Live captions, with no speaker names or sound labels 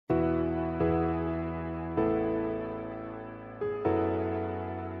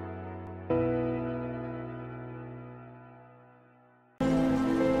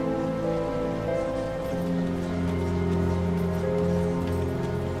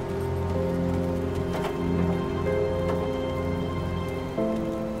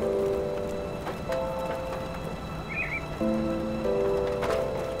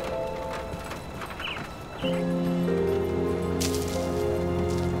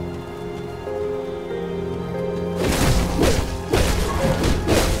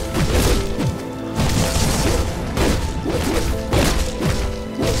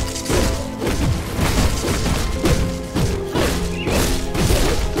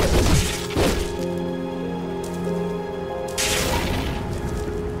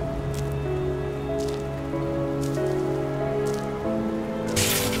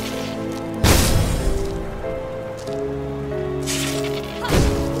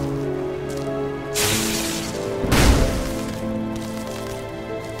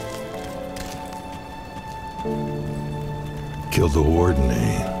killed the warden,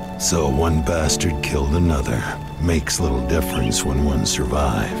 eh? So one bastard killed another. Makes little difference when one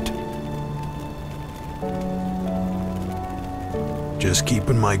survived. Just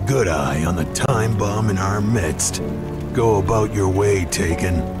keeping my good eye on the time bomb in our midst. Go about your way,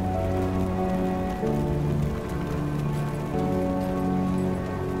 Taken.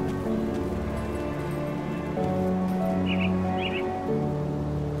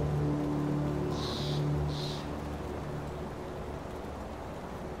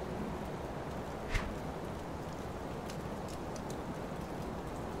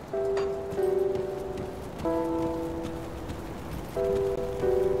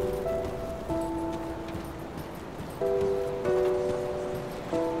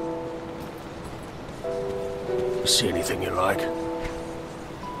 See anything you like?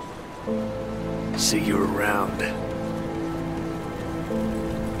 See you around.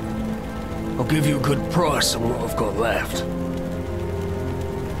 I'll give you a good price on what I've got left.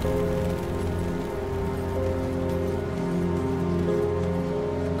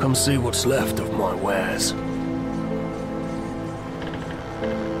 Come see what's left of my wares.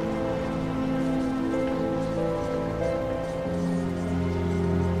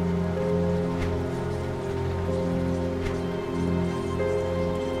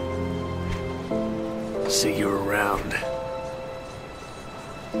 See you around.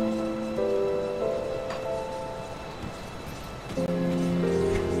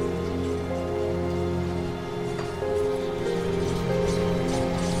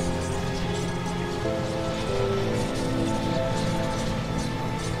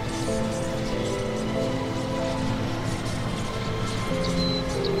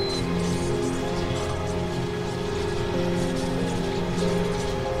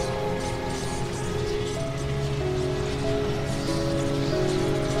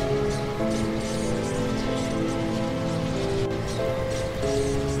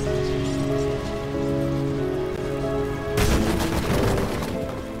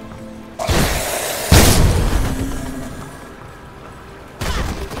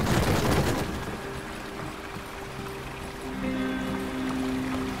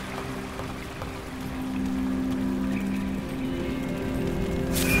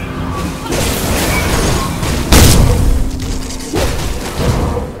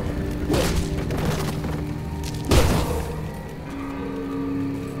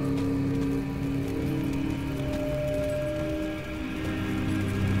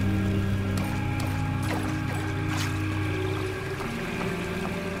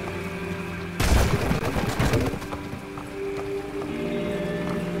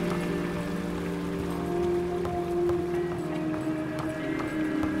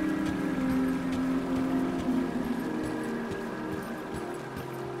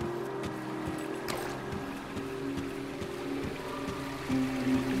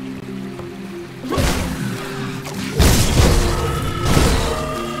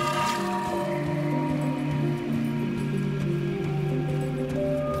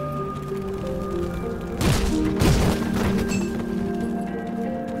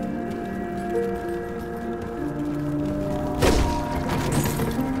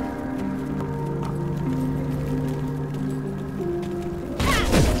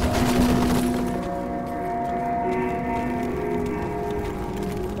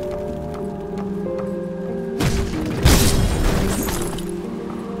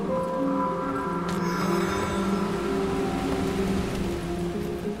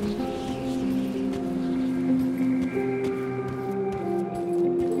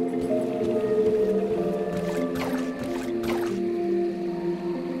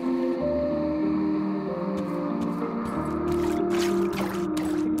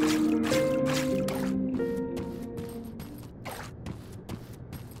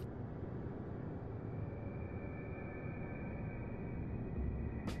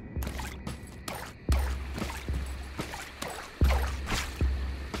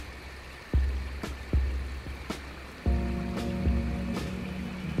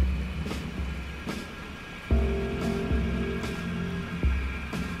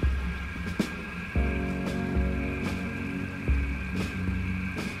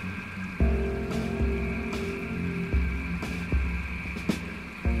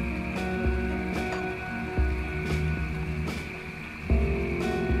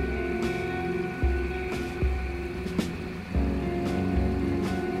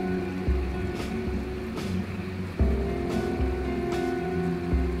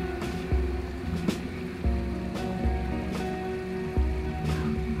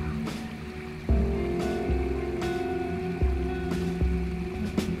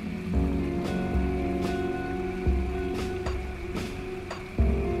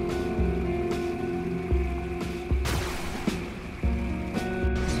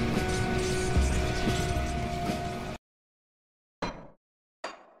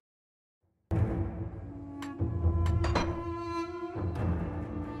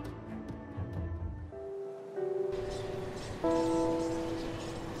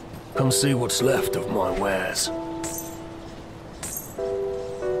 Come see what's left of my wares.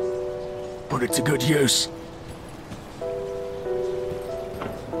 Put it to good use.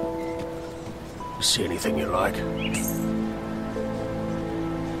 See anything you like?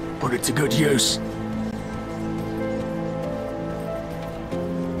 Put it to good use.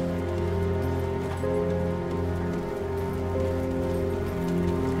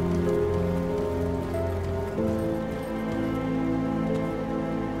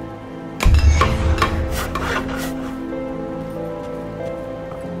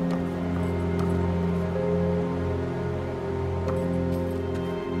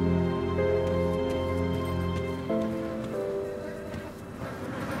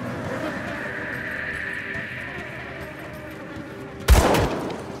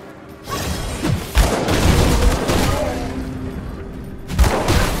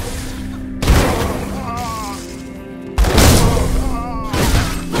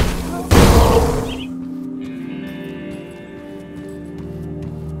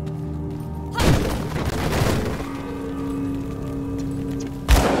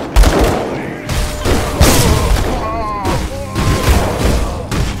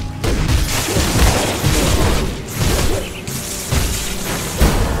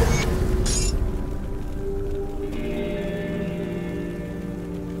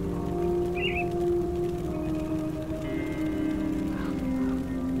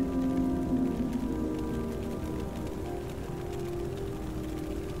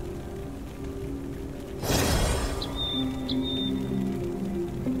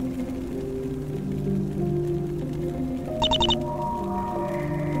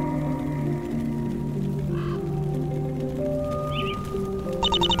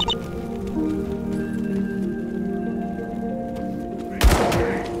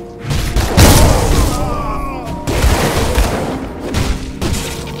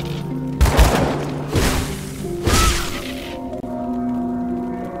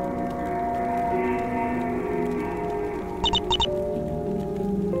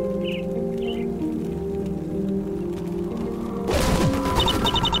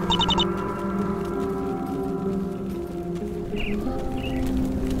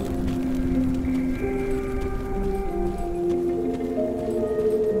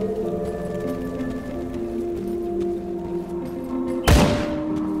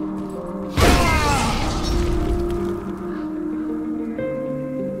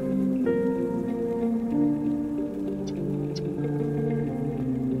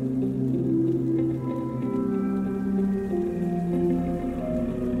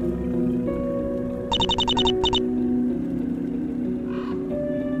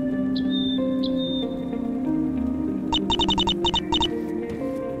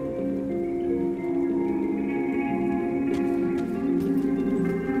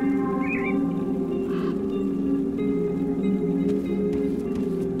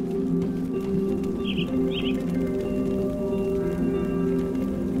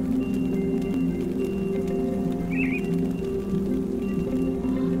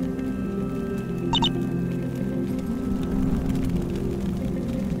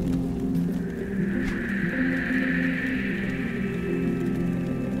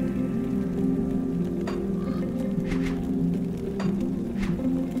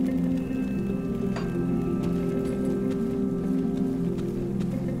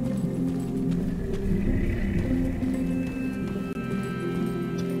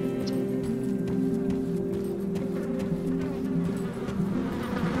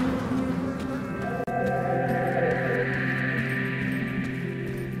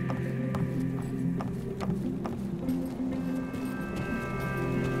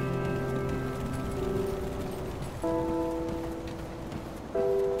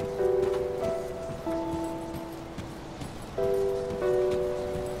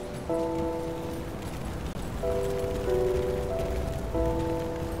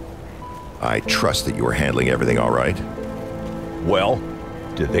 I trust that you are handling everything all right. Well,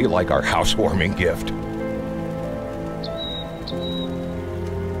 did they like our housewarming gift?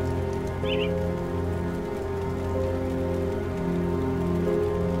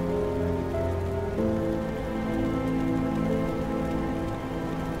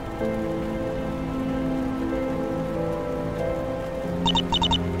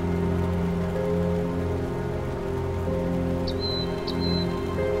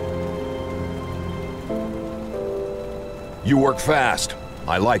 You work fast.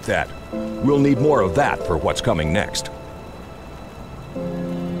 I like that. We'll need more of that for what's coming next.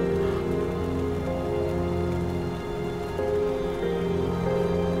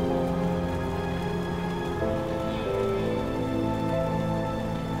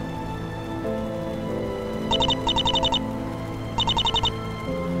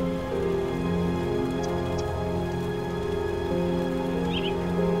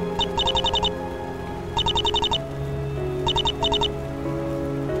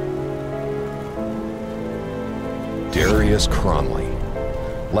 Darius Cronley.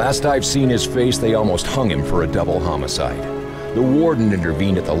 Last I've seen his face, they almost hung him for a double homicide. The warden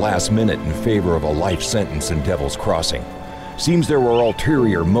intervened at the last minute in favor of a life sentence in Devil's Crossing. Seems there were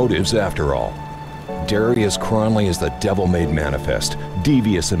ulterior motives after all. Darius Cronley is the devil made manifest,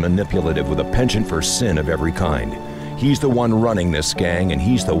 devious and manipulative with a penchant for sin of every kind. He's the one running this gang, and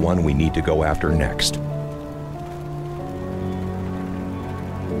he's the one we need to go after next.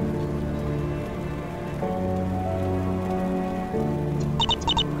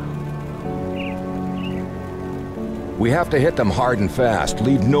 We have to hit them hard and fast,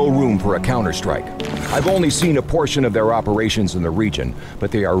 leave no room for a counterstrike. I've only seen a portion of their operations in the region,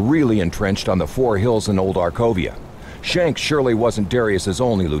 but they are really entrenched on the Four Hills in Old Arkovia. Shanks surely wasn't Darius's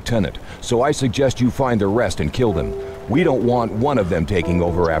only lieutenant, so I suggest you find the rest and kill them. We don't want one of them taking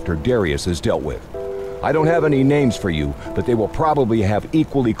over after Darius is dealt with. I don't have any names for you, but they will probably have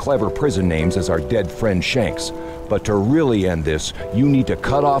equally clever prison names as our dead friend Shanks. But to really end this, you need to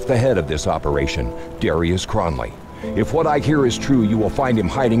cut off the head of this operation, Darius Cronley. If what I hear is true, you will find him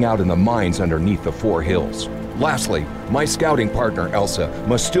hiding out in the mines underneath the Four Hills. Lastly, my scouting partner, Elsa,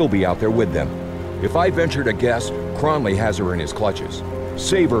 must still be out there with them. If I venture to guess, Cronley has her in his clutches.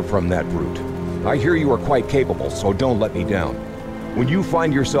 Save her from that brute. I hear you are quite capable, so don't let me down. When you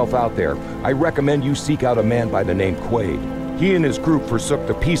find yourself out there, I recommend you seek out a man by the name Quaid. He and his group forsook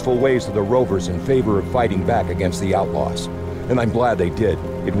the peaceful ways of the Rovers in favor of fighting back against the outlaws. And I'm glad they did.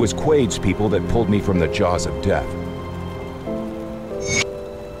 It was Quaid's people that pulled me from the jaws of death.